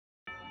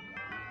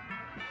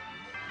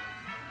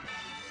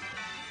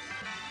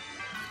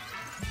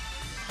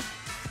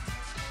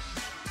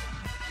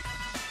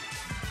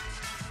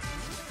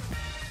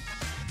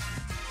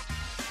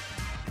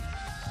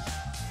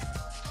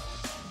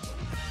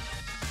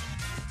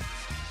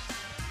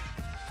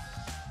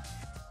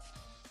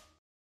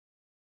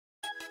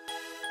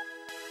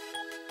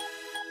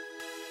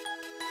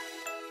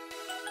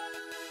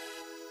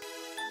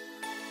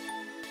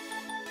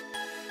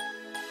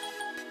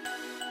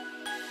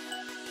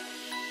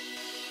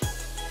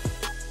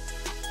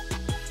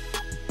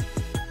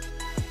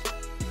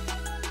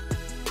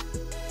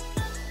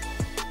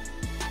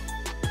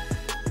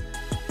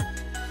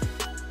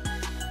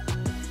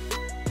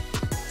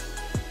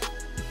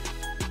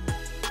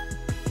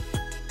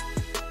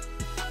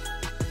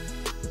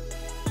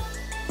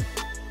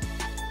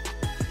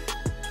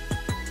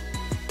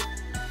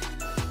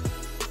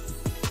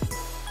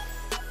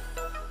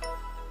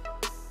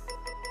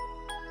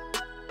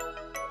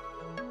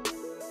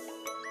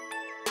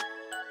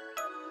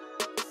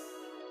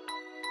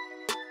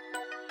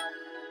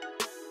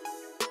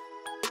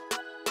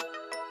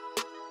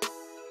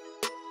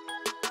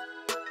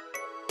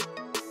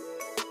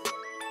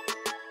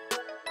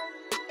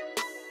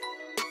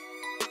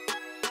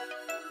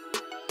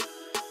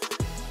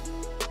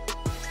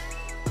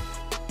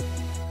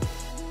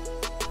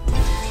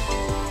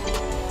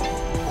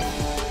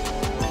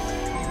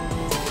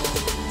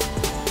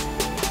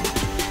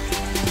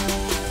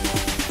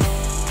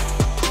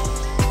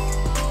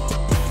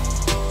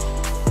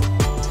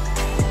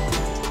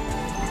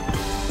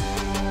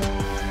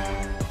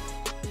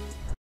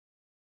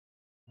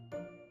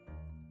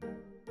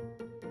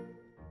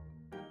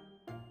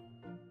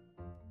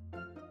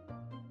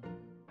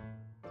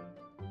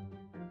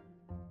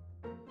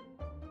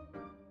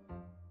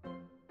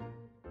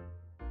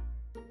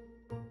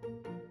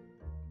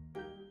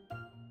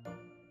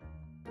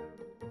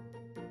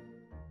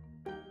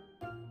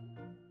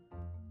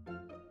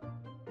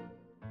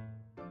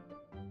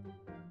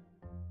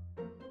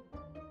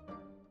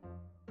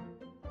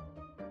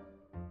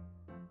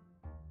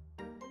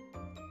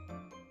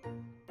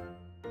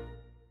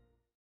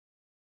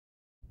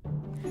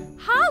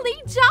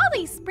Holly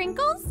jolly,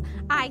 Sprinkles!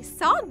 I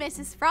saw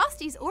Mrs.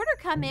 Frosty's order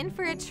come in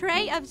for a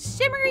tray of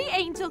shimmery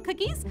angel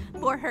cookies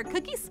for her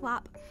cookie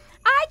swap.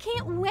 I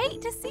can't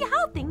wait to see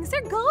how things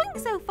are going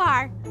so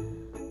far.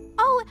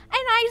 Oh, and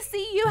I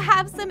see you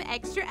have some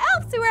extra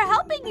elves who are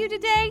helping you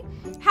today.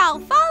 How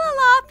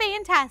fa-la-la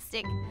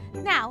fantastic.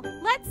 Now,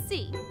 let's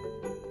see.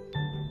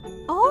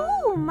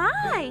 Oh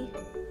my!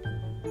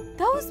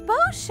 Those bows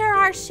sure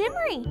are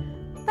shimmery.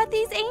 But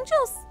these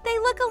angels, they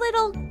look a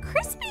little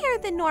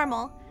crispier than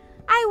normal.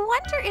 I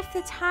wonder if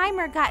the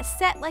timer got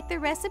set like the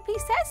recipe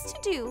says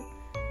to do.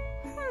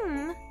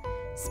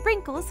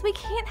 Sprinkles, we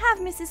can't have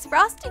Mrs.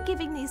 Frosty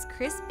giving these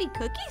crispy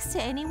cookies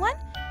to anyone.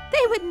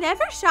 They would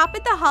never shop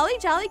at the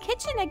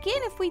HollyJollyKitchen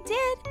again if we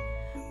did.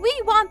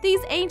 We want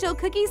these angel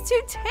cookies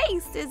to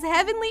taste as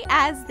heavenly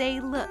as they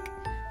look.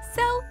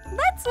 So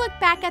let's look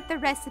back at the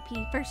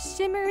recipe for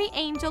shimmery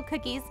angel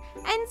cookies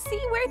and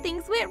see where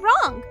things went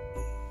wrong.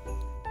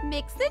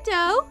 Mix the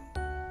dough.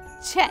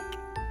 Check.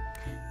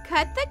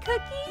 Cut the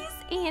cookies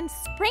and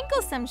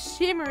sprinkle some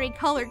shimmery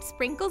colored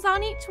sprinkles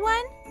on each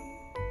one.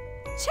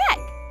 Check.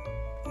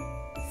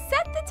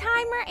 Set the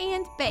timer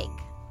and bake.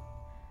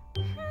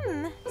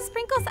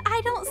 Sprinkles,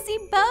 I don't see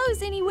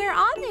bows anywhere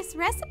on this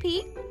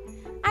recipe.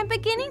 I'm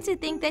beginning to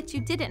think that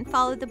you didn't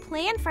follow the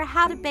plan for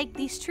how to bake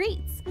these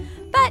treats.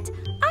 But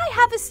I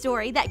have a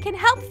story that can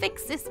help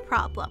fix this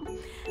problem.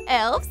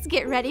 Elves,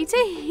 get ready to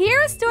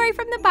hear a story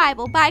from the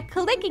Bible by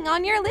clicking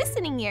on your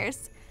listening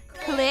ears.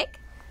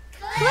 Click,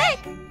 click.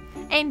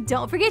 And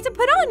don't forget to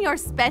put on your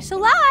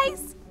special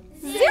eyes.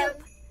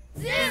 Zoop,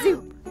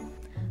 zoop.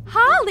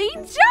 Holly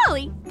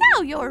jolly,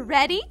 now you're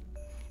ready.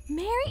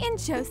 Mary and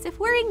Joseph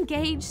were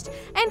engaged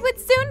and would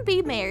soon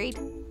be married.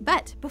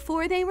 But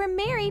before they were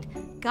married,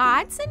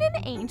 God sent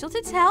an angel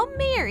to tell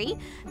Mary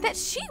that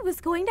she was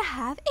going to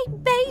have a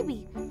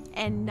baby.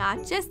 And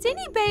not just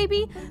any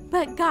baby,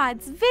 but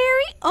God's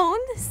very own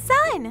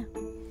son.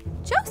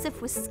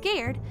 Joseph was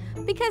scared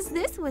because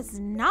this was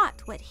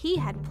not what he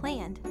had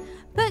planned.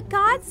 But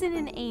God sent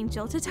an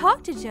angel to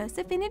talk to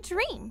Joseph in a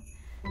dream.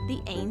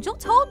 The angel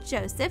told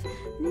Joseph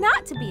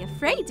not to be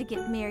afraid to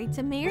get married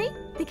to Mary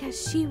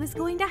because she was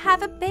going to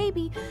have a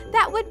baby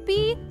that would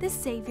be the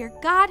Savior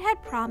God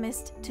had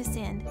promised to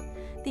send.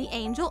 The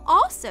angel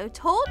also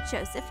told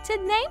Joseph to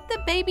name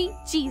the baby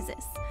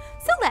Jesus.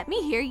 So let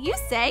me hear you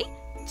say,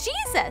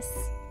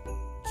 Jesus.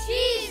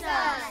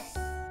 Jesus.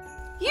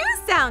 You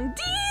sound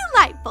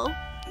delightful.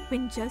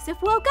 When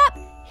Joseph woke up,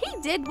 he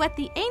did what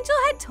the angel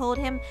had told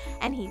him,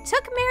 and he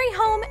took Mary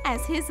home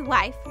as his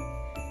wife.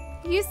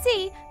 You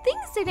see,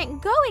 things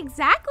didn't go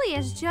exactly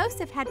as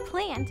Joseph had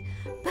planned,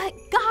 but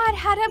God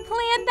had a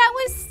plan that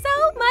was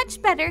so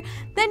much better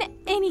than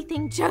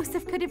anything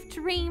Joseph could have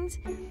dreamed.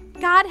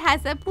 God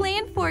has a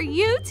plan for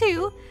you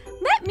too.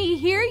 Let me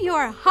hear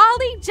your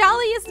holly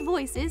jolliest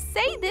voices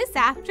say this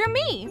after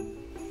me.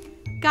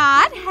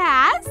 God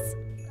has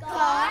a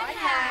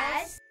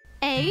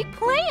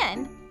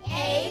plan.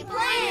 A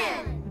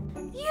plan.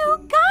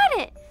 You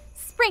got it.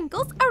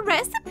 Sprinkles, a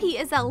recipe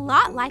is a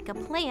lot like a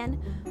plan.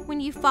 When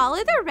you follow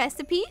the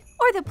recipe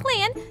or the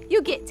plan,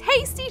 you get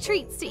tasty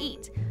treats to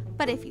eat.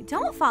 But if you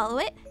don't follow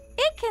it,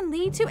 it can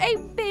lead to a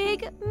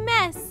big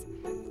mess.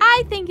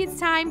 I think it's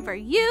time for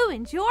you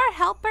and your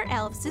helper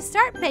elves to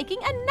start baking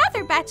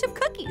another batch of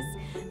cookies.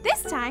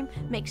 This time,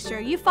 make sure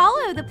you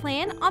follow the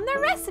plan on the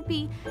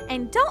recipe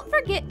and don't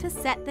forget to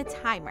set the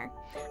timer.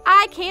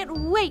 I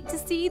can't wait to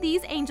see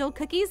these angel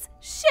cookies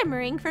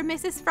shimmering for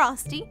Mrs.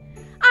 Frosty.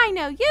 I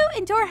know you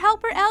and your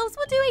helper elves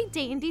will do a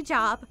dandy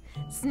job.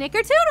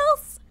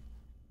 Snickertoodles!